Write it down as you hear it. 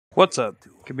What's up?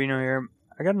 Kebino here.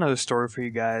 I got another story for you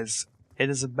guys.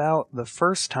 It is about the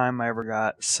first time I ever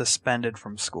got suspended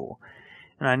from school.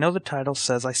 And I know the title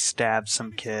says I stabbed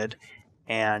some kid.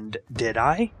 And did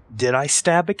I? Did I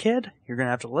stab a kid? You're going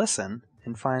to have to listen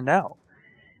and find out.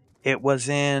 It was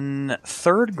in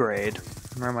third grade.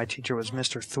 I remember my teacher was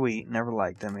Mr. Thweet. Never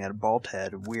liked him. He had a bald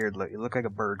head. Weird look. He looked like a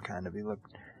bird, kind of. He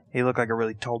looked like a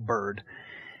really tall bird.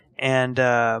 And,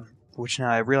 which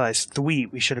now I realize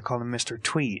Thweet, we should have called him Mr.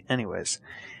 Tweet. Anyways,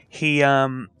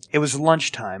 it was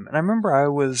lunchtime, and I remember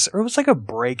it was like a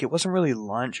break. It wasn't really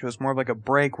lunch. It was more of like a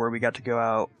break where we got to go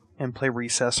out and play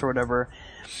recess or whatever.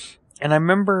 And I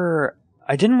remember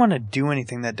I didn't want to do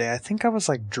anything that day. I think I was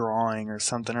like drawing or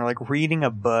something, or like reading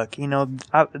a book. You know,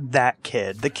 that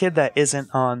kid, the kid that isn't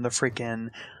on the freaking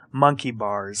monkey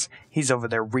bars. He's over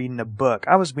there reading a book.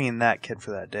 I was being that kid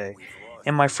for that day.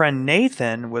 And my friend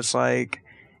Nathan was like,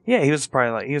 yeah, he was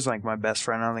like my best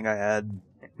friend. I don't think I had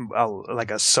like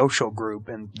a social group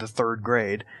in the third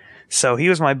grade. So he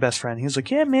was my best friend. He was like,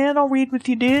 yeah, man, I'll read with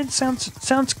you, dude.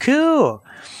 Sounds cool.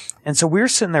 And so we were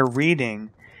sitting there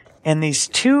reading, and these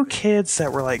two kids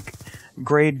that were like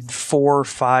grade 4 or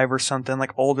 5 or something,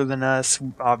 like older than us,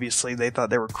 obviously they thought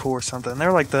they were cool or something. They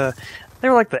were like the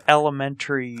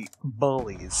elementary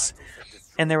bullies.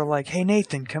 And they were like, hey,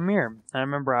 Nathan, come here. And I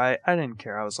remember I didn't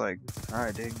care. I was like, all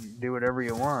right, dude, do whatever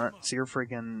you want. It's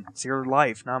your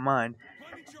life, not mine.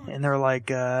 And they're like,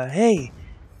 hey,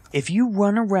 if you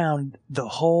run around the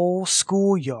whole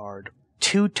schoolyard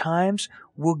 2 times,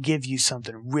 we'll give you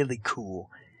something really cool.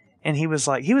 And he was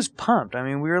pumped. I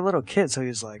mean, we were little kids, so he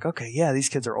was like, okay, yeah, these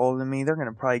kids are older than me. They're going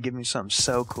to probably give me something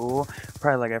so cool.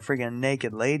 Probably like a freaking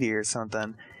naked lady or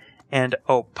something. And,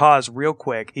 oh, pause real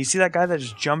quick. You see that guy that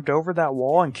just jumped over that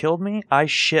wall and killed me? I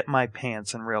shit my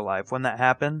pants in real life. When that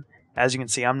happened, as you can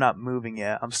see, I'm not moving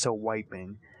yet. I'm still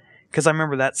wiping. Because I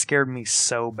remember that scared me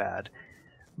so bad.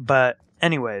 But,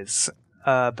 anyways,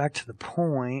 back to the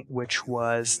point, which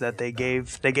was that they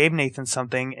gave Nathan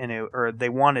something, or they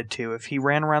wanted to, if he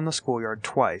ran around the schoolyard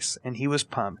twice, and he was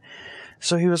pumped.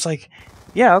 So he was like,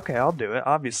 yeah, okay, I'll do it.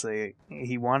 Obviously,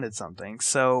 he wanted something.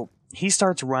 So he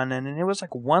starts running, and it was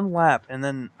like one lap, and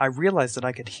then I realized that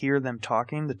I could hear them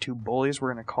talking. The two bullies,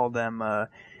 we're going to call them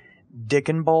Dick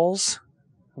and Balls.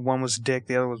 One was Dick,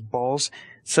 the other was Balls.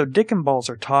 So Dick and Balls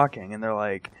are talking, and they're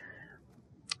like,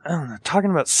 I don't know,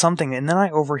 talking about something, and then I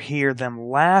overhear them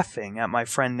laughing at my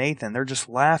friend Nathan. They're just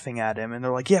laughing at him, and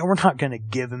they're like, yeah, we're not going to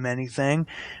give him anything.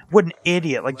 What an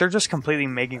idiot. Like, they're just completely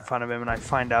making fun of him, and I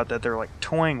find out that they're, like,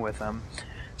 toying with him.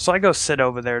 So I go sit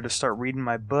over there to start reading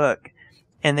my book.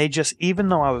 And they just, even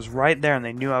though I was right there and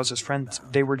they knew I was his friend,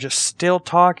 they were just still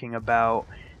talking about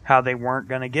how they weren't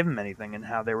going to give him anything and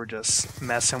how they were just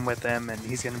messing with him and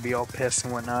he's going to be all pissed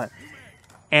and whatnot.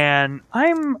 And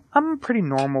I'm a pretty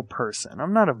normal person.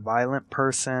 I'm not a violent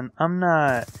person. I'm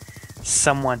not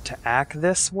someone to act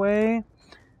this way.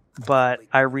 But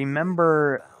I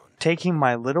remember taking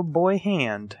my little boy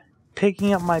hand,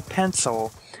 picking up my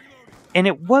pencil, and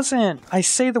it wasn't, I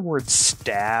say the word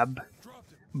stab,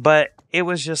 but it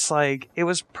was just like, it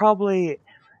was probably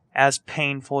as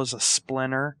painful as a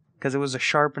splinter, because it was a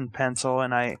sharpened pencil,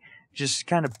 and I just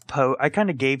kind of I kind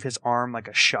of gave his arm like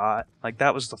a shot. Like,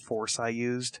 that was the force I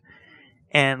used.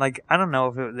 And, like, I don't know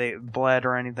if they bled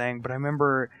or anything, but I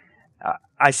remember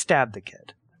I stabbed the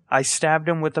kid. I stabbed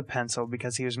him with a pencil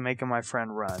because he was making my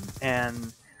friend run.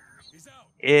 And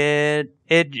it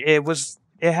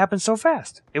happened so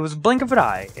fast. It was a blink of an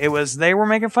eye. They were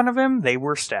making fun of him, they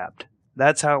were stabbed.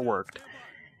 That's how it worked.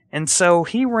 And so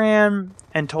he ran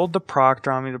and told the proctor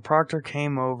on me. The proctor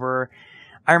came over.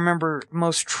 I remember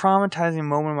most traumatizing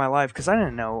moment of my life because I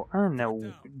didn't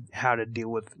know how to deal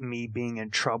with me being in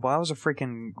trouble. I was a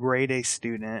freaking grade A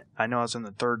student. I know I was in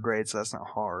the third grade, so that's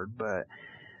not hard, but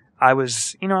I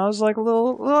was like a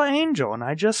little angel, and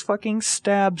I just fucking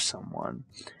stabbed someone.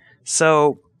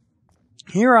 So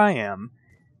here I am.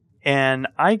 And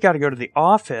I got to go to the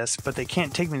office, but they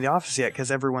can't take me to the office yet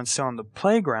because everyone's still on the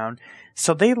playground.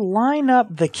 So they line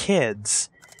up the kids,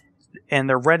 and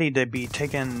they're ready to be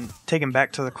taken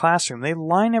back to the classroom. They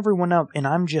line everyone up, and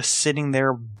I'm just sitting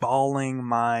there bawling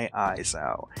my eyes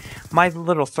out. My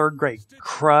little third grade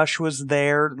crush was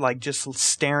there, like just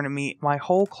staring at me. My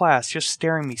whole class just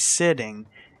staring at me sitting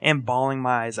and bawling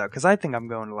my eyes out because I think I'm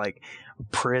going to like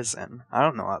prison. I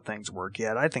don't know how things work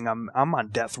yet. I think I'm on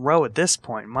death row at this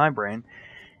point in my brain.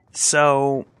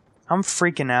 So I'm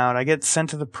freaking out. I get sent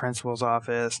to the principal's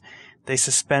office. They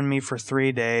suspend me for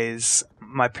 3 days.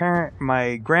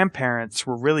 My grandparents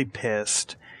were really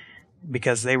pissed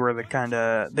because they were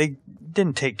they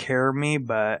didn't take care of me,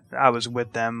 but I was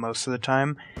with them most of the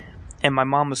time. And my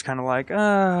mom was kind of like,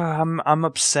 I'm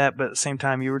upset, but at the same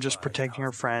time, you were just protecting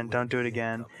your friend. Don't do it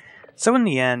again. So in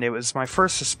the end, it was my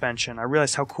first suspension. I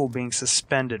realized how cool being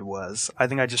suspended was. I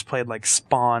think I just played like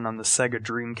Spawn on the Sega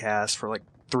Dreamcast for like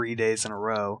 3 days in a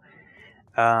row.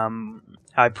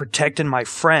 I protected my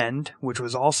friend, which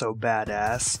was also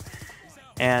badass.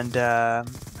 And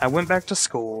I went back to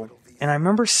school. And I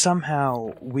remember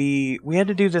somehow we had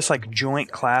to do this like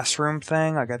joint classroom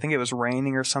thing. Like I think it was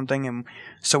raining or something, and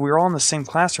so we were all in the same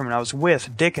classroom. And I was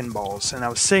with Dick and Balls, and I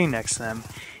was sitting next to them.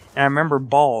 And I remember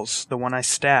Balls, the one I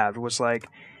stabbed, was like,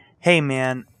 "Hey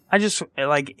man, I just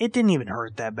like it didn't even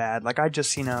hurt that bad. Like I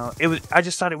just I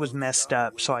just thought it was messed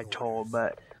up, so I told.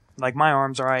 But like my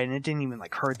arm's alright, and it didn't even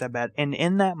like hurt that bad." And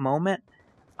in that moment,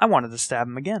 I wanted to stab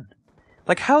him again.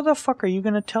 Like how the fuck are you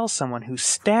gonna tell someone who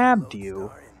stabbed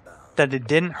you that it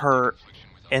didn't hurt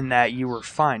and that you were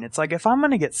fine? It's like if I'm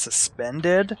gonna get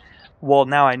suspended, well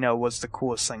now I know it was the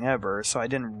coolest thing ever, so I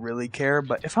didn't really care,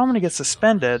 but if I'm gonna get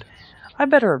suspended, I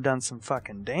better have done some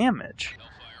fucking damage.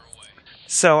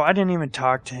 So I didn't even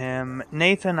talk to him.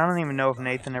 Nathan, I don't even know if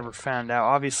Nathan ever found out.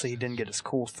 Obviously he didn't get his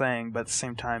cool thing, but at the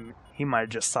same time he might have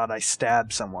just thought I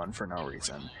stabbed someone for no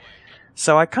reason.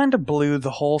 So I kind of blew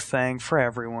the whole thing for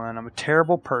everyone. I'm a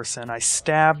terrible person. I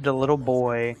stabbed a little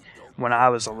boy when I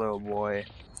was a little boy.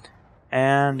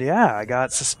 And yeah, I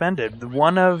got suspended.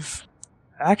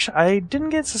 Actually, I didn't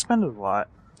get suspended a lot.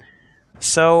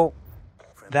 So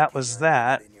that was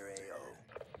that.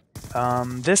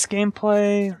 This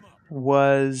gameplay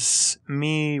was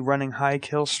me running high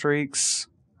kill streaks.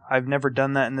 I've never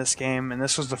done that in this game, and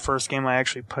this was the first game I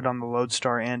actually put on the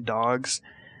Lodestar and dogs,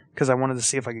 because I wanted to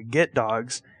see if I could get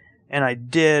dogs. And I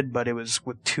did, but it was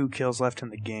with 2 kills left in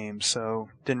the game, so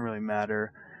it didn't really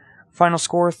matter. Final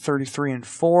score,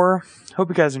 33-4. Hope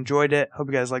you guys enjoyed it. Hope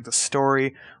you guys liked the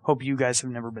story. Hope you guys have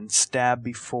never been stabbed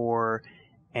before.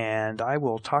 And I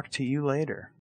will talk to you later.